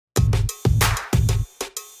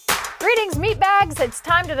Greetings, meatbags! It's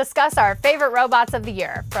time to discuss our favorite robots of the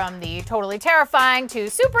year. From the totally terrifying to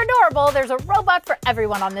super adorable, there's a robot for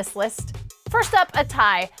everyone on this list. First up,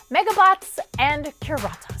 Atai, Megabots and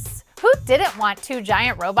Curatos. Who didn't want two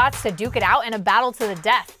giant robots to duke it out in a battle to the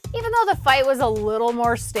death? Even though the fight was a little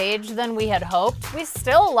more staged than we had hoped, we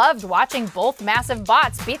still loved watching both massive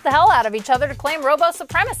bots beat the hell out of each other to claim robo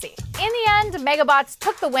supremacy. In the end, Megabots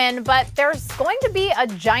took the win, but there's going to be a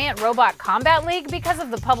giant robot combat league because of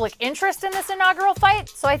the public interest in this inaugural fight,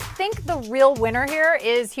 so I think the real winner here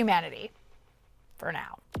is humanity. For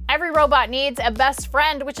now. Every robot needs a best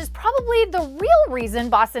friend, which is probably the real reason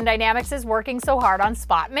Boston Dynamics is working so hard on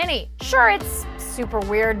Spot Mini. Sure, it's super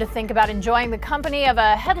weird to think about enjoying the company of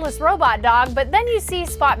a headless robot dog, but then you see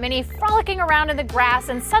Spot Mini frolicking around in the grass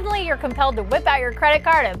and suddenly you're compelled to whip out your credit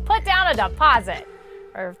card and put down a deposit.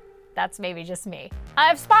 Or that's maybe just me.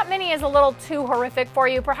 If Spot Mini is a little too horrific for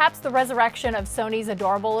you, perhaps the resurrection of Sony's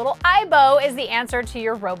adorable little Aibo is the answer to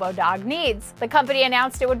your robo-dog needs. The company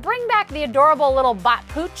announced it would bring back the adorable little bot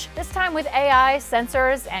pooch, this time with AI,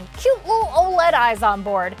 sensors, and cute little OLED eyes on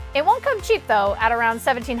board. It won't come cheap though, at around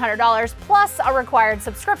 $1,700 plus a required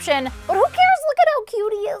subscription, but who cares? Look at how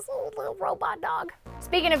cute he is, little robot dog.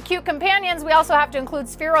 Speaking of cute companions, we also have to include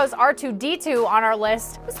Sphero's R2-D2 on our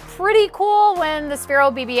list. It was pretty cool when the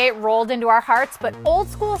Sphero BB-8 rolled into our hearts, but old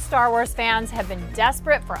school Star Wars fans have been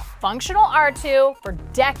desperate for a functional R2 for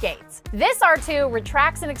decades. This R2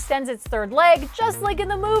 retracts and extends its third leg just like in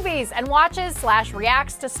the movies and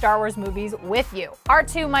watches/reacts to Star Wars movies with you.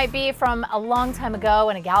 R2 might be from a long time ago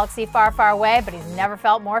in a galaxy far, far away, but he's never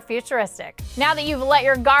felt more futuristic. Now that you've let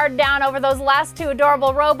your guard down over those last two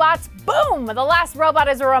adorable robots, boom! The last robot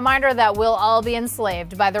is a reminder that we'll all be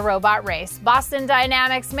enslaved by the robot race. Boston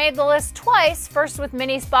Dynamics made the list twice, first with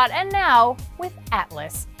Minispot and now with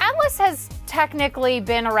Atlas. Atlas has technically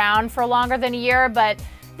been around for longer than a year, but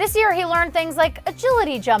this year he learned things like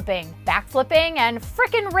agility jumping, backflipping, and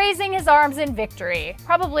frickin' raising his arms in victory.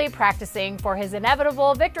 Probably practicing for his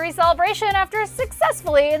inevitable victory celebration after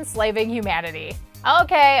successfully enslaving humanity.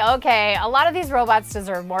 Okay, a lot of these robots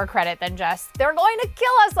deserve more credit than just, they're going to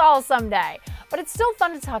kill us all someday. But it's still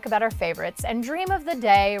fun to talk about our favorites and dream of the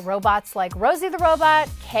day robots like Rosie the Robot,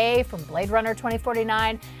 Kay from Blade Runner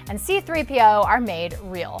 2049, and C-3PO are made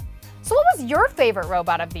real. So what was your favorite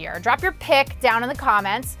robot of the year? Drop your pick down in the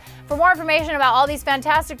comments. For more information about all these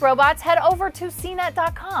fantastic robots, head over to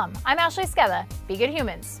cnet.com. I'm Ashley Skella. Be good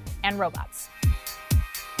humans and robots.